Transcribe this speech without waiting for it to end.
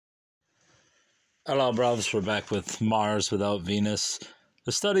Hello, brothers. We're back with Mars Without Venus,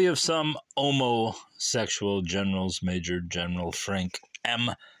 the study of some homosexual generals, Major General Frank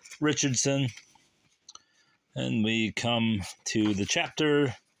M. Richardson. And we come to the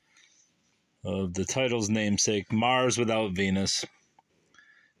chapter of the title's namesake, Mars Without Venus.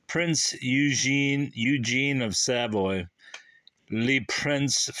 Prince Eugene of Savoy, Le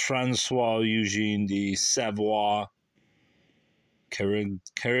Prince Francois Eugene de Savoie,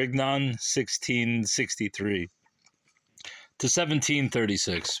 Carignan, 1663 to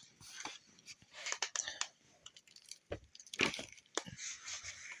 1736.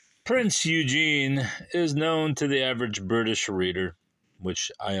 Prince Eugene is known to the average British reader,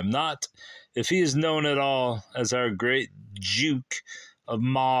 which I am not, if he is known at all, as our great Duke of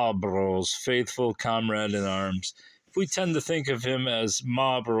Marlborough's faithful comrade in arms. If we tend to think of him as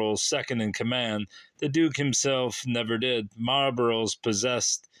Marlborough's second in command, the Duke himself never did. Marlborough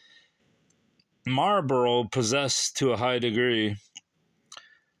possessed to a high degree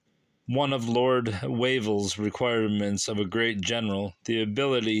one of Lord Wavell's requirements of a great general, the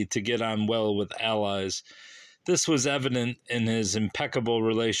ability to get on well with allies. This was evident in his impeccable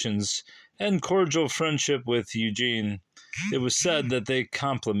relations and cordial friendship with Eugene. It was said that they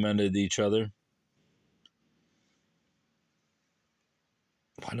complemented each other.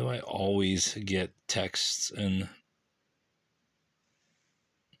 Why do I always get texts and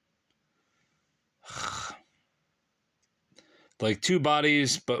like two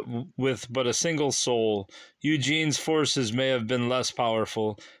bodies, but with but a single soul? Eugene's forces may have been less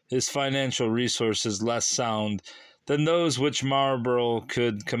powerful, his financial resources less sound than those which Marlborough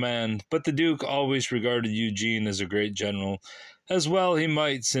could command, but the Duke always regarded Eugene as a great general. As well he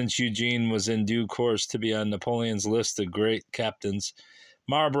might, since Eugene was in due course to be on Napoleon's list of great captains.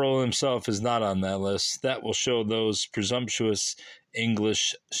 Marlborough himself is not on that list. That will show those presumptuous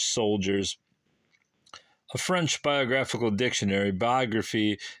English soldiers. A French biographical dictionary,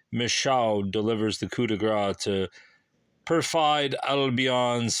 Biography Michaud, delivers the coup de grace to Perfide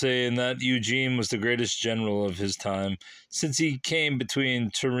Albion, saying that Eugene was the greatest general of his time, since he came between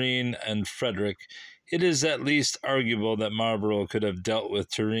Turenne and Frederick. It is at least arguable that Marlborough could have dealt with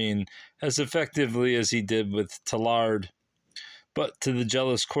Turenne as effectively as he did with Tallard. But to the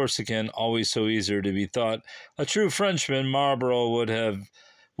jealous Corsican, always so eager to be thought a true Frenchman, Marlborough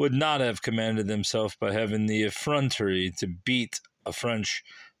would not have commanded himself by having the effrontery to beat a French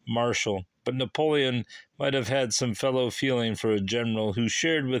marshal. But Napoleon might have had some fellow feeling for a general who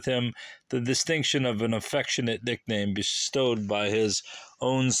shared with him the distinction of an affectionate nickname bestowed by his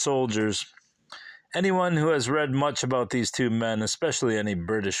own soldiers. Anyone who has read much about these two men, especially any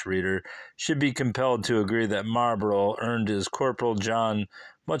British reader, should be compelled to agree that Marlborough earned his Corporal John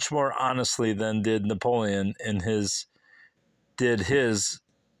much more honestly than did Napoleon did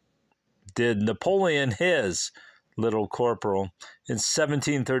Napoleon his little corporal. In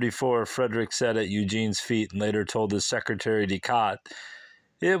 1734, Frederick sat at Eugene's feet and later told his secretary Descartes,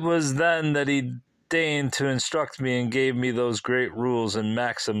 "It was then that he deigned to instruct me and gave me those great rules and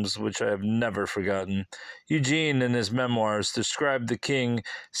maxims which I have never forgotten." Eugene, in his memoirs, described the king,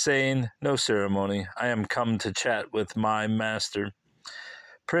 saying, "No ceremony, I am come to chat with my master."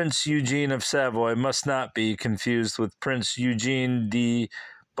 Prince Eugene of Savoy must not be confused with Prince Eugene de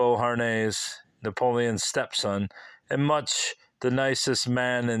Beauharnais, Napoleon's stepson, and much the nicest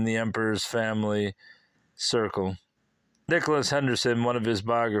man in the emperor's family circle. Nicholas Henderson, one of his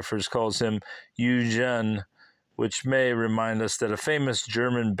biographers, calls him Eugene, which may remind us that a famous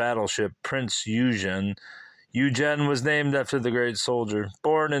German battleship, Prince Eugene, was named after the great soldier.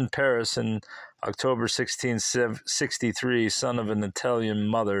 Born in Paris in October 1663, son of an Italian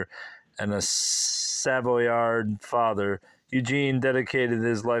mother and a Savoyard father, Eugene dedicated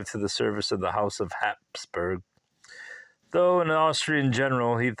his life to the service of the House of Habsburg. Though an Austrian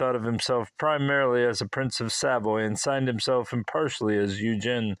general, he thought of himself primarily as a Prince of Savoy and signed himself impartially as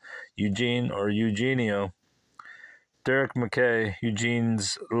Eugene, or Eugenio. Derek Mackay,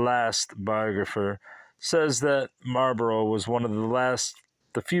 Eugene's last biographer, says that Marlborough was one of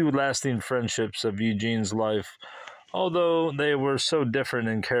the few lasting friendships of Eugene's life. Although they were so different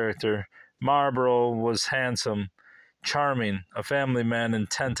in character, Marlborough was handsome, charming, a family man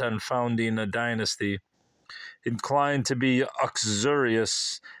intent on founding a dynasty, inclined to be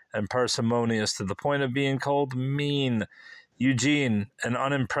uxorious and parsimonious to the point of being called mean. Eugene, an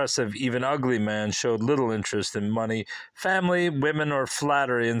unimpressive, even ugly man, showed little interest in money, family, women, or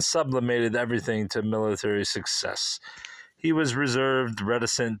flattery, and sublimated everything to military success. He was reserved,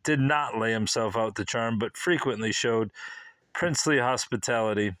 reticent, did not lay himself out to charm, but frequently showed princely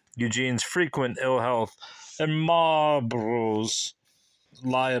hospitality. Eugene's frequent ill health and Marlborough's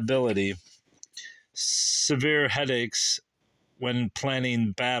liability severe headaches when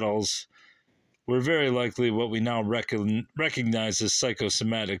planning battles were very likely what we now recognize as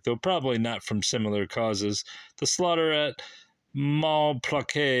psychosomatic, though probably not from similar causes. The slaughter at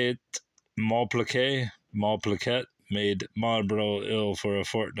Malplaquet made Marlborough ill for a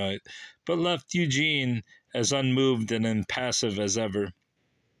fortnight, but left Eugene as unmoved and impassive as ever.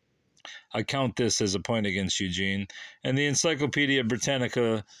 I count this as a point against Eugene, and the Encyclopedia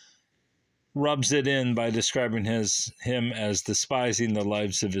Britannica rubs it in by describing him as despising the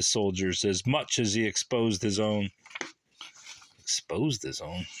lives of his soldiers as much as he exposed his own.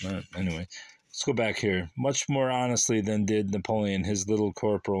 Anyway, let's go back here. Much more honestly than did Napoleon, his little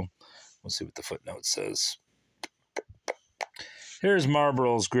corporal. We'll see what the footnote says. Here is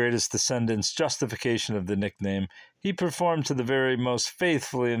Marlborough's greatest descendant's justification of the nickname. He performed to the very most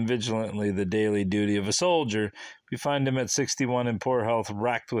faithfully and vigilantly the daily duty of a soldier. We find him at 61 in poor health,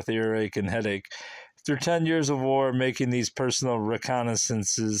 racked with earache and headache. After 10 years of war, making these personal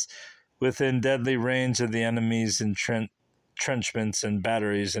reconnaissances within deadly range of the enemy's entrenchments and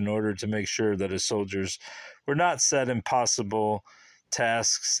batteries in order to make sure that his soldiers were not set impossible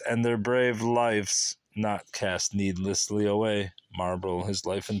tasks and their brave lives not cast needlessly away. Marlborough, His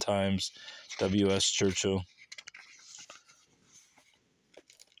Life and Times, W.S. Churchill.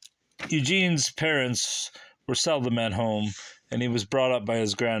 Eugene's parents were seldom at home, and he was brought up by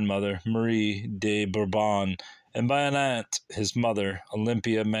his grandmother, Marie de Bourbon, and by an aunt, his mother,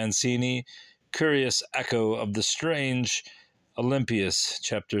 Olympia Mancini, curious echo of the strange Olympias,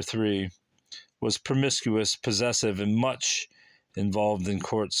 Chapter 3, was promiscuous, possessive, and much involved in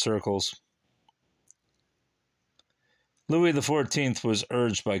court circles. Louis XIV was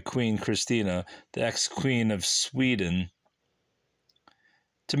urged by Queen Christina, the ex-queen of Sweden,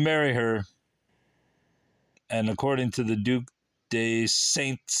 to marry her, and according to the Duc de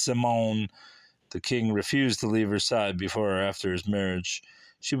Saint-Simon, the king refused to leave her side before or after his marriage.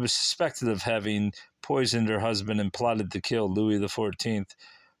 She was suspected of having poisoned her husband and plotted to kill Louis XIV.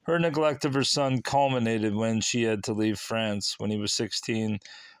 Her neglect of her son culminated when she had to leave France when he was 16.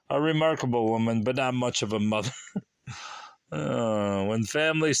 A remarkable woman, but not much of a mother. What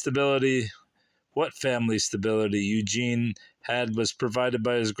family stability Eugene had was provided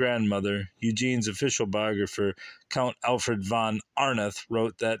by his grandmother. Eugene's official biographer, Count Alfred von Arneth,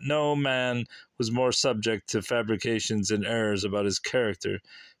 wrote that no man was more subject to fabrications and errors about his character.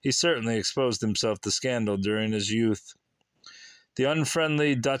 He certainly exposed himself to scandal during his youth. The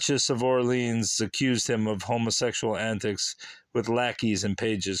unfriendly Duchess of Orleans accused him of homosexual antics with lackeys and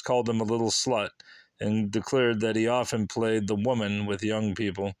pages, called him a little slut, and declared that he often played the woman with young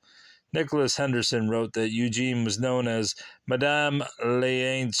people. Nicholas Henderson wrote that Eugene was known as Madame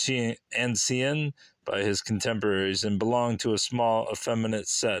l'Ancienne by his contemporaries and belonged to a small, effeminate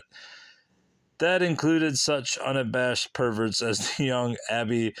set. That included such unabashed perverts as the young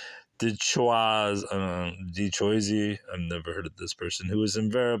Abbé de Choisy, I've never heard of this person, who was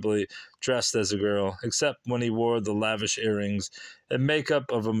invariably dressed as a girl, except when he wore the lavish earrings and makeup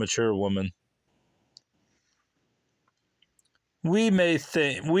of a mature woman. We may,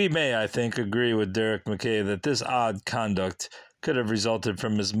 I think, agree with Derek Mackay that this odd conduct could have resulted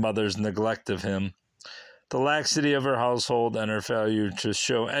from his mother's neglect of him, the laxity of her household, and her failure to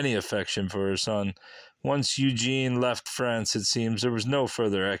show any affection for her son. Once Eugene left France, it seems, there was no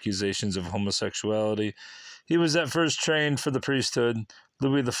further accusations of homosexuality. He was at first trained for the priesthood.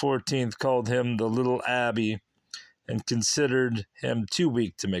 Louis XIV called him the little abbé and considered him too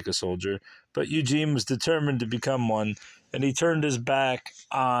weak to make a soldier, but Eugene was determined to become one, and he turned his back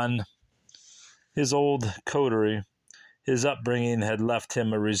on his old coterie. His upbringing had left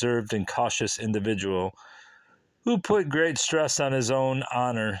him a reserved and cautious individual who put great stress on his own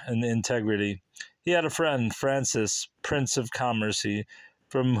honor and integrity. He had a friend, Francis, Prince of Commerce,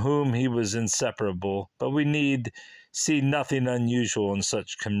 from whom he was inseparable, but we need see nothing unusual in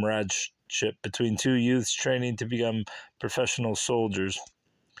such comradeship between two youths training to become professional soldiers.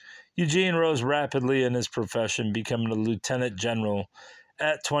 Eugene rose rapidly in his profession, becoming a lieutenant general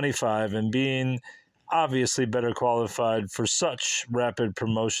at 25 and being obviously better qualified for such rapid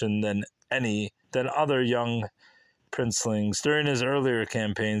promotion than other young princelings. During his earlier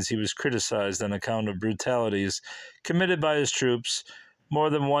campaigns, he was criticized on account of brutalities committed by his troops. More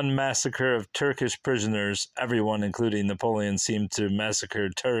than one massacre of Turkish prisoners, everyone, including Napoleon, seemed to massacre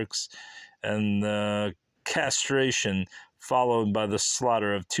Turks, and the castration followed by the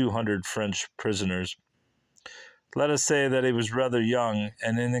slaughter of 200 French prisoners. Let us say that he was rather young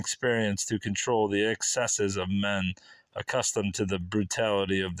and inexperienced to control the excesses of men accustomed to the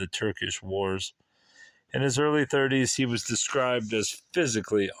brutality of the Turkish wars. In his early 30s, he was described as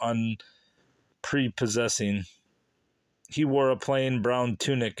physically prepossessing. He wore a plain brown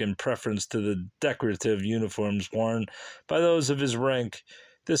tunic in preference to the decorative uniforms worn by those of his rank.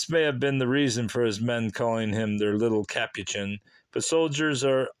 This may have been the reason for his men calling him their little Capuchin, but soldiers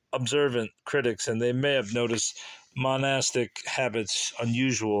are observant critics, and they may have noticed monastic habits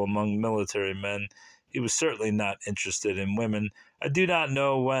unusual among military men. He was certainly not interested in women. I do not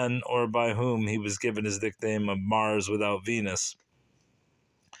know when or by whom he was given his nickname of Mars without Venus.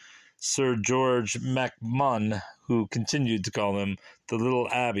 Sir George MacMahon, who continued to call him the Little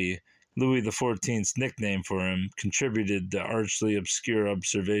Abbey, Louis XIV's nickname for him, contributed the archly obscure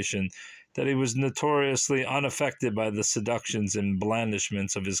observation that he was notoriously unaffected by the seductions and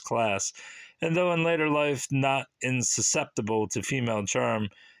blandishments of his class, and though in later life not insusceptible to female charm,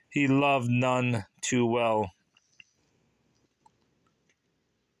 he loved none too well.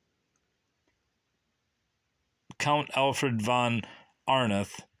 Count Alfred von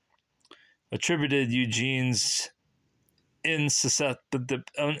Arnulf attributed Eugene's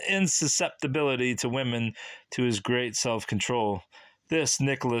insusceptibility to women to his great self-control. This,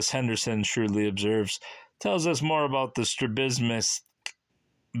 Nicholas Henderson shrewdly observes, tells us more about the strabismus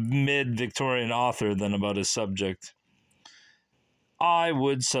mid-Victorian author than about his subject. I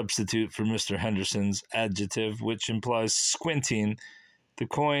would substitute for Mr. Henderson's adjective, which implies squinting, the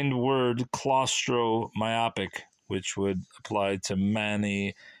coined word claustromyopic, which would apply to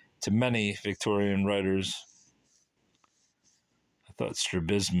many Victorian writers. I thought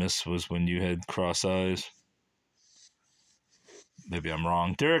strabismus was when you had cross eyes. Maybe I'm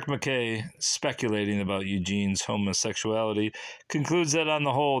wrong. Derek Mackay, speculating about Eugene's homosexuality, concludes that on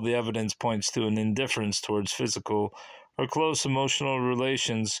the whole, the evidence points to an indifference towards physical or close emotional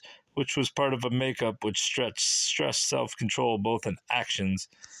relations, which was part of a makeup which stressed self-control both in actions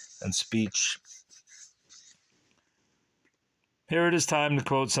and speech. Here it is time to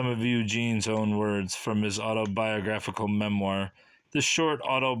quote some of Eugene's own words from his autobiographical memoir. This short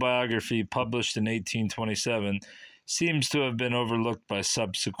autobiography, published in 1827, seems to have been overlooked by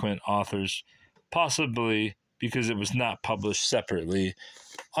subsequent authors, possibly because it was not published separately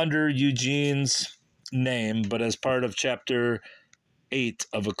under Eugene's name, but as part of Chapter 8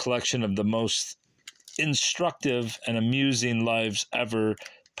 of a collection of the most instructive and amusing lives ever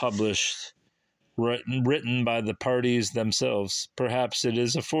published, written by the parties themselves. Perhaps it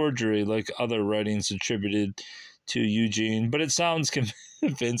is a forgery like other writings attributed to Eugene, but it sounds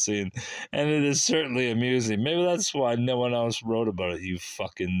convincing, and it is certainly amusing. Maybe that's why no one else wrote about it, you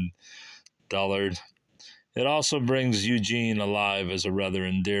fucking dullard. It also brings Eugene alive as a rather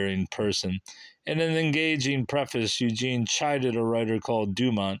endearing person. In an engaging preface, Eugene chided a writer called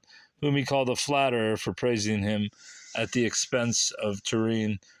Dumont, whom he called a flatterer for praising him at the expense of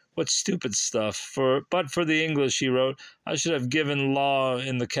Turenne. What stupid stuff. But for the English, he wrote, I should have given law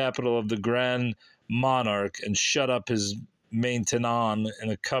in the capital of the Grand Monarch and shut up his maintenon in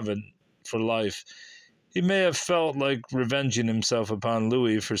a convent for life. He may have felt like revenging himself upon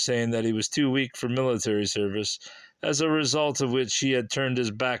Louis for saying that he was too weak for military service, as a result of which he had turned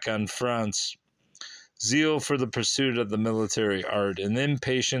his back on France. Zeal for the pursuit of the military art and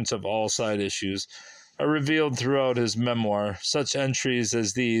impatience of all side issues are revealed throughout his memoir. Such entries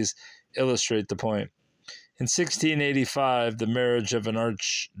as these illustrate the point. In 1685, the marriage of an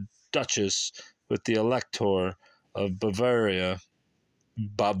archduchess with the Elector of Bavaria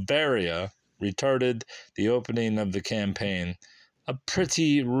retarded the opening of the campaign. A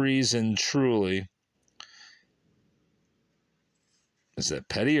pretty reason, truly. Is that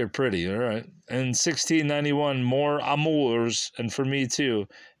petty or pretty? All right. In 1691, more amours, and for me too,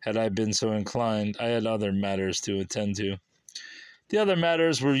 had I been so inclined. I had other matters to attend to. The other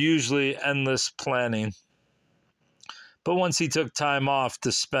matters were usually endless planning. But once he took time off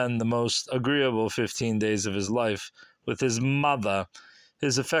to spend the most agreeable 15 days of his life with his mother,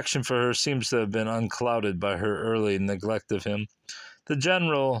 his affection for her seems to have been unclouded by her early neglect of him. The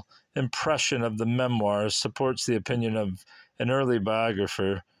general impression of the memoirs supports the opinion of an early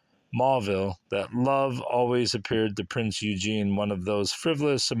biographer, Mauville, that love always appeared to Prince Eugene one of those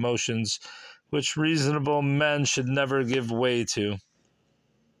frivolous emotions which reasonable men should never give way to.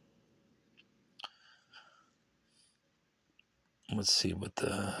 Let's see what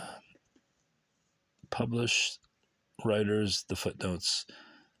the published writers, the footnotes.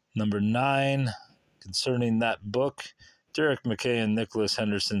 Number 9, concerning that book, Derek Mackay and Nicholas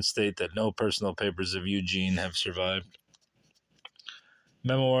Henderson state that no personal papers of Eugene have survived.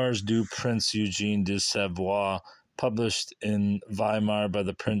 Memoirs du Prince Eugene de Savoie, published in Weimar by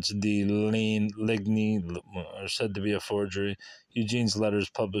the Prince de Ligny, are said to be a forgery. Eugene's letters,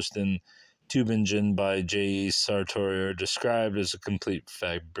 published in Tübingen by J.E. Sartori, are described as a complete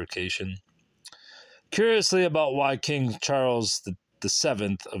fabrication. Curiously about why King Charles the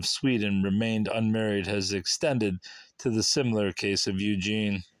Seventh of Sweden remained unmarried has extended to the similar case of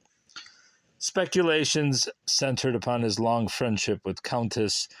Eugene. Speculations centered upon his long friendship with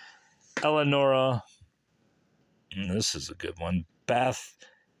Countess Eleonora, this is a good one, Bathiani.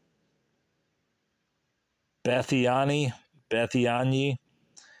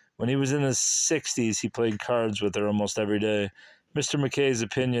 When he was in his 60s, he played cards with her almost every day. Mr. McKay's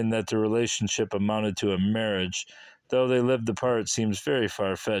opinion that the relationship amounted to a marriage, though they lived apart, seems very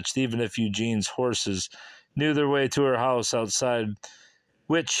far-fetched, even if Eugene's horses knew their way to her house outside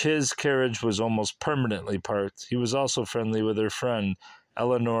which his carriage was almost permanently parked. He was also friendly with her friend,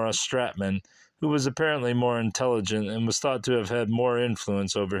 Eleonora Stratman, who was apparently more intelligent and was thought to have had more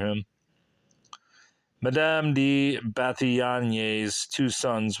influence over him. Madame de Bathignan's two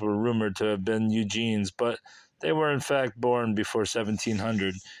sons were rumored to have been Eugene's, but they were in fact born before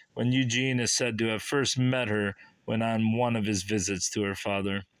 1700, when Eugene is said to have first met her when on one of his visits to her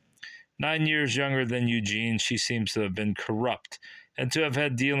father. 9 years younger than Eugene, she seems to have been corrupt and to have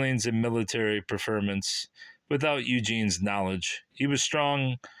had dealings in military preferments without Eugene's knowledge. He was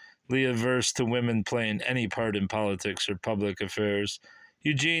strongly averse to women playing any part in politics or public affairs.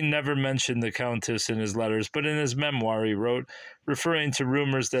 Eugene never mentioned the Countess in his letters, but in his memoir he wrote, referring to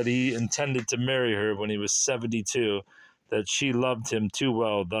rumors that he intended to marry her when he was 72, that she loved him too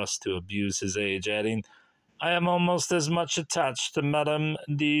well thus to abuse his age, adding, I am almost as much attached to Madame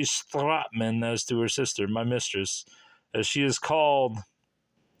de Stratman as to her sister, my mistress, as she is called.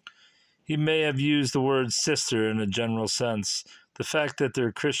 He may have used the word sister in a general sense. The fact that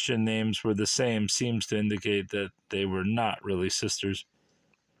their Christian names were the same seems to indicate that they were not really sisters.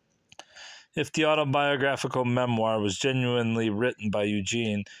 If the autobiographical memoir was genuinely written by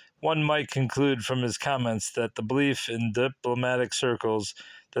Eugene, one might conclude from his comments that the belief in diplomatic circles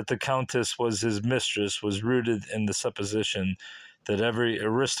that the Countess was his mistress was rooted in the supposition that every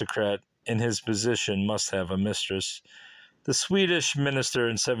aristocrat in his position must have a mistress. The Swedish minister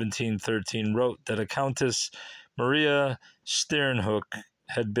in 1713 wrote that a Countess Maria Sternhoek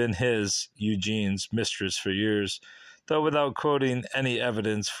had been his, Eugene's, mistress for years, though without quoting any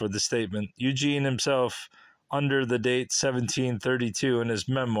evidence for the statement. Eugene himself, under the date 1732 in his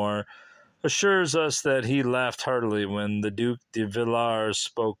memoir, assures us that he laughed heartily when the Duc de Villars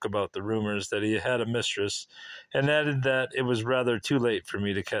spoke about the rumors that he had a mistress, and added that it was rather too late for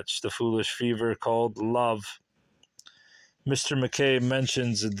me to catch the foolish fever called love. Mr. McKay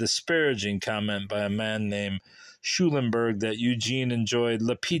mentions a disparaging comment by a man named Schulenberg that Eugene enjoyed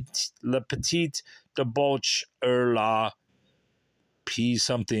le petite debauche la p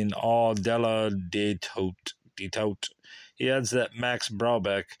something all della détot. He adds that Max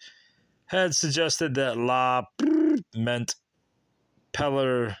Braubeck had suggested that la meant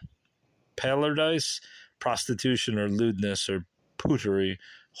paradise, prostitution or lewdness or pootery,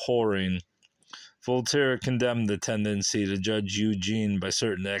 whoring. Voltaire condemned the tendency to judge Eugene by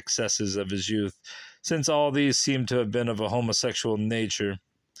certain excesses of his youth, since all these seem to have been of a homosexual nature.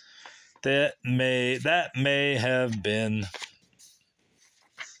 That may have been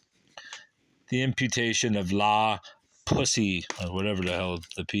the imputation of la pussy, or whatever the hell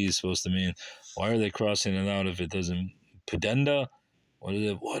the P is supposed to mean. Why are they crossing it out if it doesn't? Pudenda? What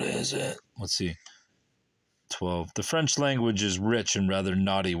is it? Let's see. 12. The French language is rich in rather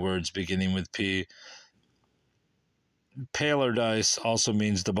naughty words beginning with P. Palardise also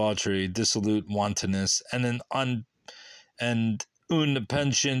means debauchery, dissolute wantonness, and un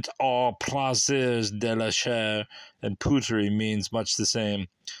penchant aux plaisirs de la chair, and pootery means much the same.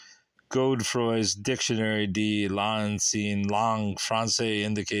 Godefroy's Dictionary de l'ancienne langue française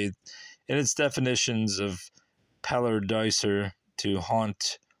indicate in its definitions of palardiser to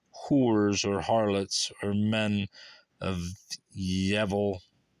haunt whores or harlots or men of evil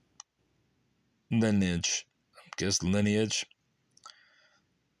lineage. Lineage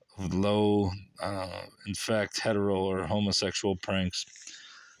of low, in fact, hetero or homosexual pranks.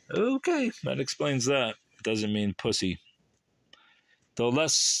 Okay, that explains that. Doesn't mean pussy. Though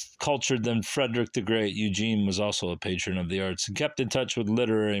less cultured than Frederick the Great, Eugene was also a patron of the arts and kept in touch with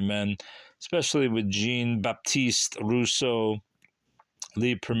literary men, especially with Jean-Baptiste Rousseau,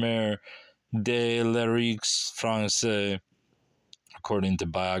 le premier des lyriques français, according to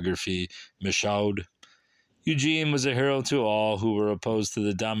biography Michaud. Eugene was a hero to all who were opposed to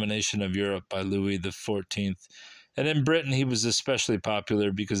the domination of Europe by Louis XIV, and in Britain he was especially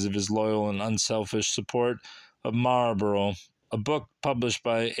popular because of his loyal and unselfish support of Marlborough. A book published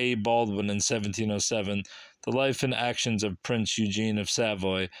by A. Baldwin in 1707, The Life and Actions of Prince Eugene of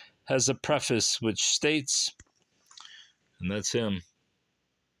Savoy, has a preface which states, and that's him,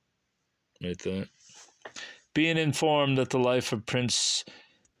 right there. Being informed that the life of Prince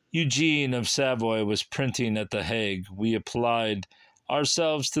Eugene of Savoy was printing at The Hague, we applied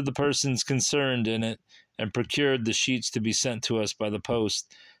ourselves to the persons concerned in it and procured the sheets to be sent to us by the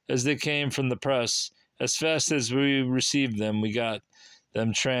post. As they came from the press, as fast as we received them, we got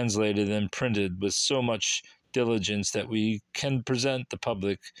them translated and printed with so much diligence that we can present the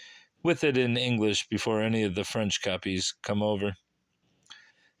public with it in English before any of the French copies come over.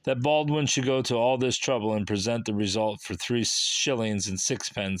 That Baldwin should go to all this trouble and present the result for 3 shillings and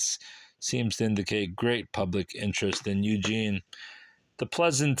 6 seems to indicate great public interest in Eugene. The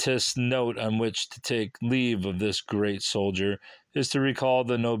pleasantest note on which to take leave of this great soldier is to recall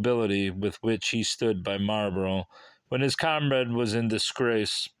the nobility with which he stood by Marlborough when his comrade was in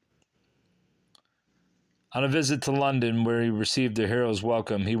disgrace. On a visit to London, where he received a hero's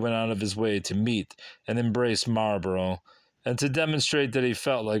welcome, he went out of his way to meet and embrace Marlborough, and to demonstrate that he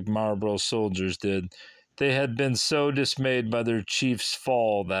felt like Marlborough's soldiers did. They had been so dismayed by their chief's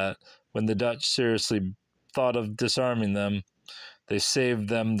fall that, when the Dutch seriously thought of disarming them, they saved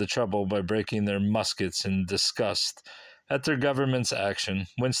them the trouble by breaking their muskets in disgust at their government's action.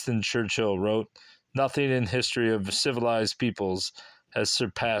 Winston Churchill wrote, "Nothing in history of civilized peoples has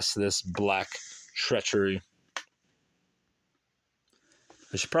surpassed this black treachery."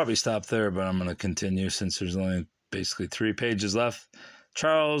 I should probably stop there, but I'm going to continue since there's only basically 3 pages left.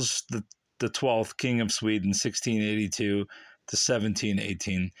 Charles the 12th, King of Sweden, 1682 to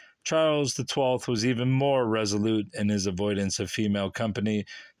 1718. Charles the 12th was even more resolute in his avoidance of female company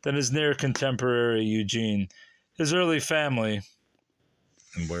than his near contemporary Eugene. His early family,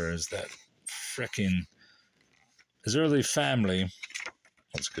 and where is that frickin'? His early family,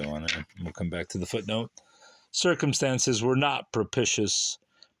 let's go on there, we'll come back to the footnote. Circumstances were not propitious,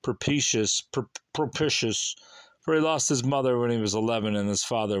 for he lost his mother when he was 11 and his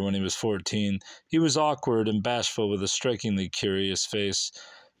father when he was 14. He was awkward and bashful with a strikingly curious face.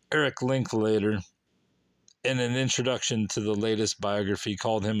 Eric Linklater, in an introduction to the latest biography,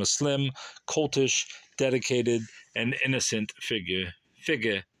 called him a slim, coltish, dedicated, and innocent figure.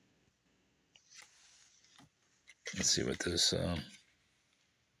 Let's see what this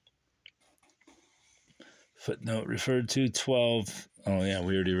footnote referred to. 12. Oh, yeah,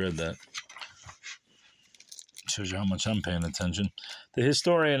 we already read that. Shows you how much I'm paying attention. The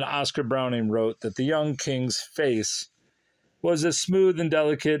historian Oscar Browning wrote that the young king's face was as smooth and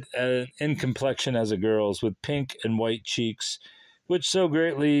delicate in complexion as a girl's, with pink and white cheeks, which so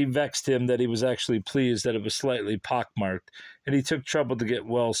greatly vexed him that he was actually pleased that it was slightly pockmarked, and he took trouble to get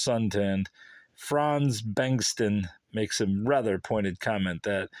well suntanned. Franz Bengtson makes a rather pointed comment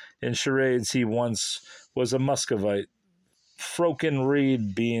that in charades he once was a Muscovite, Froken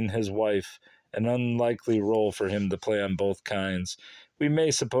Reed being his wife, an unlikely role for him to play on both kinds. We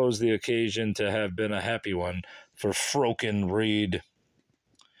may suppose the occasion to have been a happy one for Froken Reed.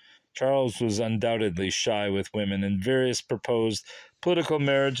 Charles was undoubtedly shy with women, and various proposed political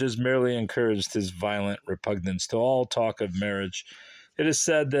marriages merely encouraged his violent repugnance to all talk of marriage. It is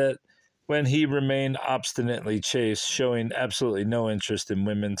said that when he remained obstinately chaste, showing absolutely no interest in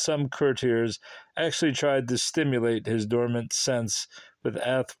women, some courtiers actually tried to stimulate his dormant sense with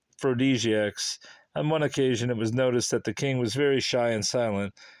aphrodisiacs. On one occasion, it was noticed that the king was very shy and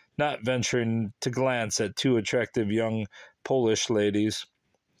silent, not venturing to glance at 2 attractive young Polish ladies.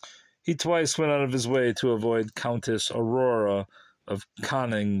 He twice went out of his way to avoid Countess Aurora of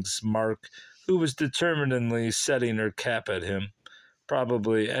Königsmarck, who was determinedly setting her cap at him.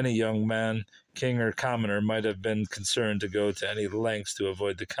 Probably any young man, king or commoner, might have been concerned to go to any lengths to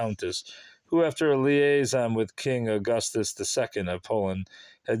avoid the countess, who, after a liaison with King Augustus II of Poland,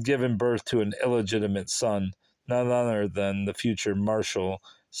 had given birth to an illegitimate son, none other than the future Marshal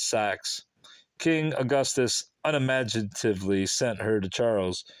Saxe. King Augustus unimaginatively sent her to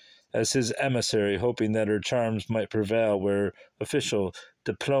Charles as his emissary, hoping that her charms might prevail where official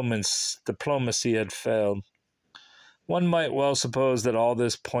diplomacy had failed. One might well suppose that all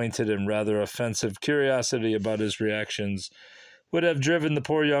this pointed and rather offensive curiosity about his reactions would have driven the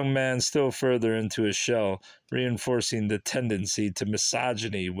poor young man still further into his shell, reinforcing the tendency to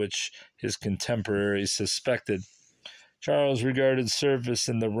misogyny which his contemporaries suspected. Charles regarded service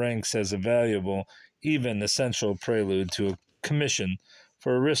in the ranks as a valuable, even essential prelude to a commission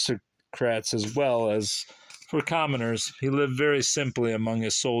for aristocrats as well as for commoners. He lived very simply among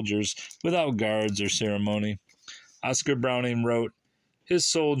his soldiers, without guards or ceremony. Oscar Browning wrote, "His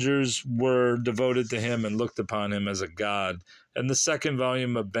soldiers were devoted to him and looked upon him as a god," and the second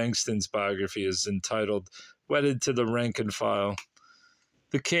volume of Bengtson's biography is entitled "Wedded to the Rank and File."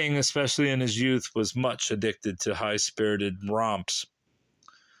 The king, especially in his youth, was much addicted to high-spirited romps.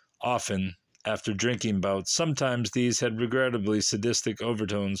 often after drinking bouts. Sometimes these had regrettably sadistic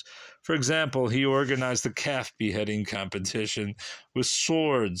overtones. For example, he organized a calf beheading competition with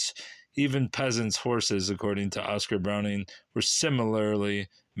swords. Even peasants' horses, according to Oscar Browning, were similarly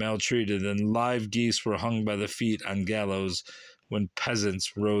maltreated, and live geese were hung by the feet on gallows when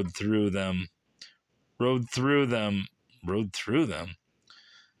peasants rode through them. Rode through them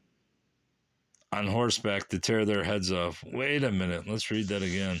on horseback to tear their heads off. Wait a minute, let's read that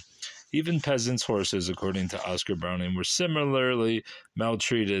again. Even peasants' horses, according to Oscar Browning, were similarly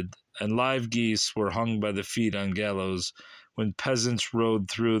maltreated, and live geese were hung by the feet on gallows when peasants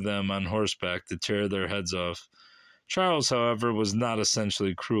rode through them on horseback to tear their heads off. Charles, however, was not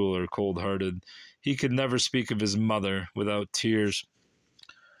essentially cruel or cold-hearted. He could never speak of his mother without tears.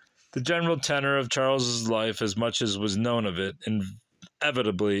 The general tenor of Charles's life, as much as was known of it,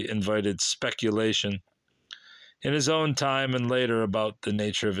 inevitably invited speculation. In his own time and later about the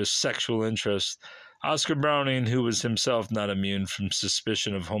nature of his sexual interests, Oscar Browning, who was himself not immune from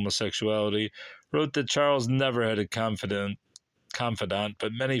suspicion of homosexuality, wrote that Charles never had a confidant,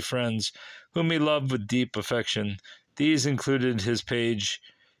 but many friends whom he loved with deep affection. These included his page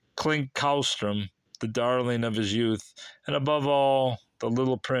Clink Kallstrom, the darling of his youth, and above all, the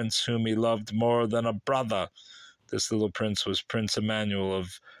little prince whom he loved more than a brother. This little prince was Prince Emmanuel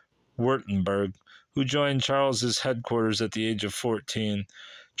of Württemberg, who joined Charles's headquarters at the age of 14.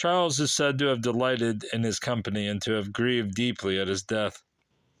 Charles is said to have delighted in his company and to have grieved deeply at his death.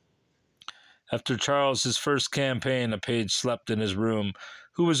 After Charles's first campaign, a page slept in his room,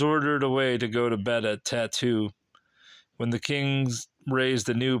 who was ordered away to go to bed at tattoo. When the king raised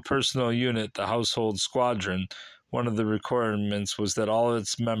a new personal unit, the household squadron, one of the requirements was that all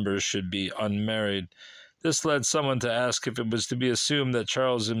its members should be unmarried. This led someone to ask if it was to be assumed that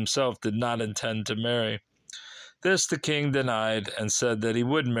Charles himself did not intend to marry. This the king denied and said that he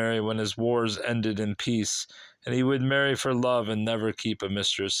would marry when his wars ended in peace, and he would marry for love and never keep a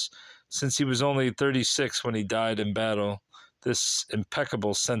mistress. Since he was only 36 when he died in battle, this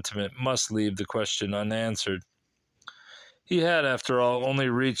impeccable sentiment must leave the question unanswered. He had, after all, only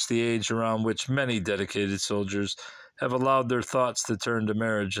reached the age around which many dedicated soldiers have allowed their thoughts to turn to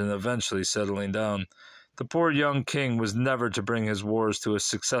marriage and eventually settling down. The poor young king was never to bring his wars to a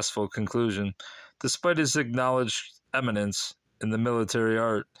successful conclusion. Despite his acknowledged eminence in the military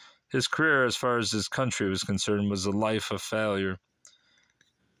art, his career, as far as his country was concerned, was a life of failure.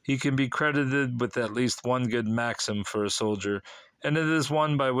 He can be credited with at least one good maxim for a soldier, and it is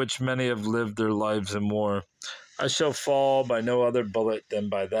one by which many have lived their lives in war. I shall fall by no other bullet than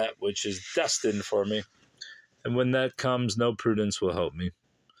by that which is destined for me, and when that comes, no prudence will help me.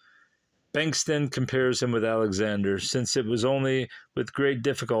 Bengtsson compares him with Alexander, since it was only with great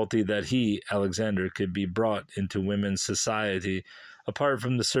difficulty that he, Alexander, could be brought into women's society. Apart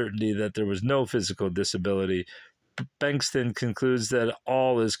from the certainty that there was no physical disability, Bengtsson concludes that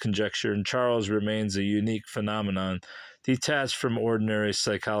all is conjecture, and Charles remains a unique phenomenon, detached from ordinary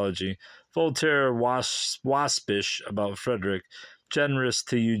psychology. Voltaire, waspish about Frederick, generous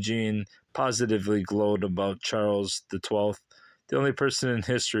to Eugene, positively glowed about Charles XII, the only person in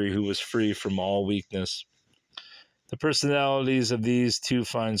history who was free from all weakness. The personalities of these two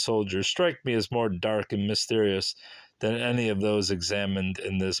fine soldiers strike me as more dark and mysterious than any of those examined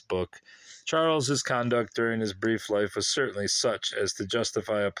in this book. Charles's conduct during his brief life was certainly such as to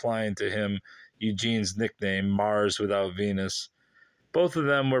justify applying to him Eugene's nickname, Mars without Venus. Both of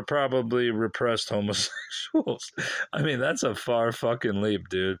them were probably repressed homosexuals. I mean, that's a far fucking leap,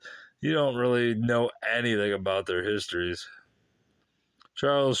 dude. You don't really know anything about their histories.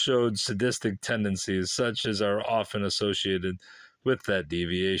 Charles showed sadistic tendencies, such as are often associated with that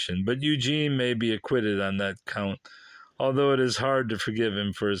deviation, but Eugene may be acquitted on that count, although it is hard to forgive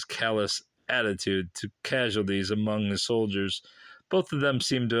him for his callous attitude to casualties among the soldiers. Both of them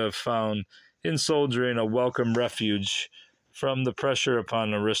seem to have found in soldiering a welcome refuge from the pressure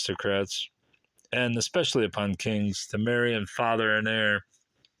upon aristocrats, and especially upon kings, to marry and father an heir.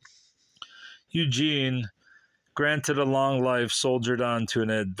 Eugene, granted a long life, soldiered on to an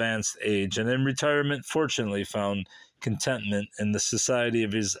advanced age, and in retirement fortunately found contentment in the society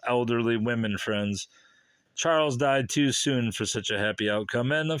of his elderly women friends. Charles died too soon for such a happy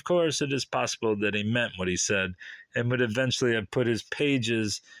outcome, and of course it is possible that he meant what he said, and would eventually have put his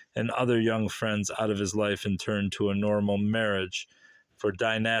pages and other young friends out of his life and turned to a normal marriage, for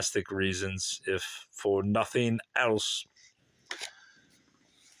dynastic reasons, if for nothing else.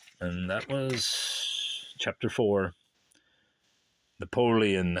 And that was Chapter 4.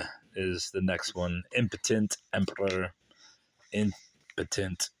 Napoleon is the next one. Impotent emperor.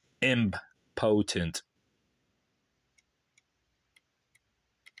 Impotent.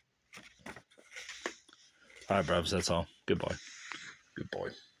 All right, bros. That's all. Goodbye.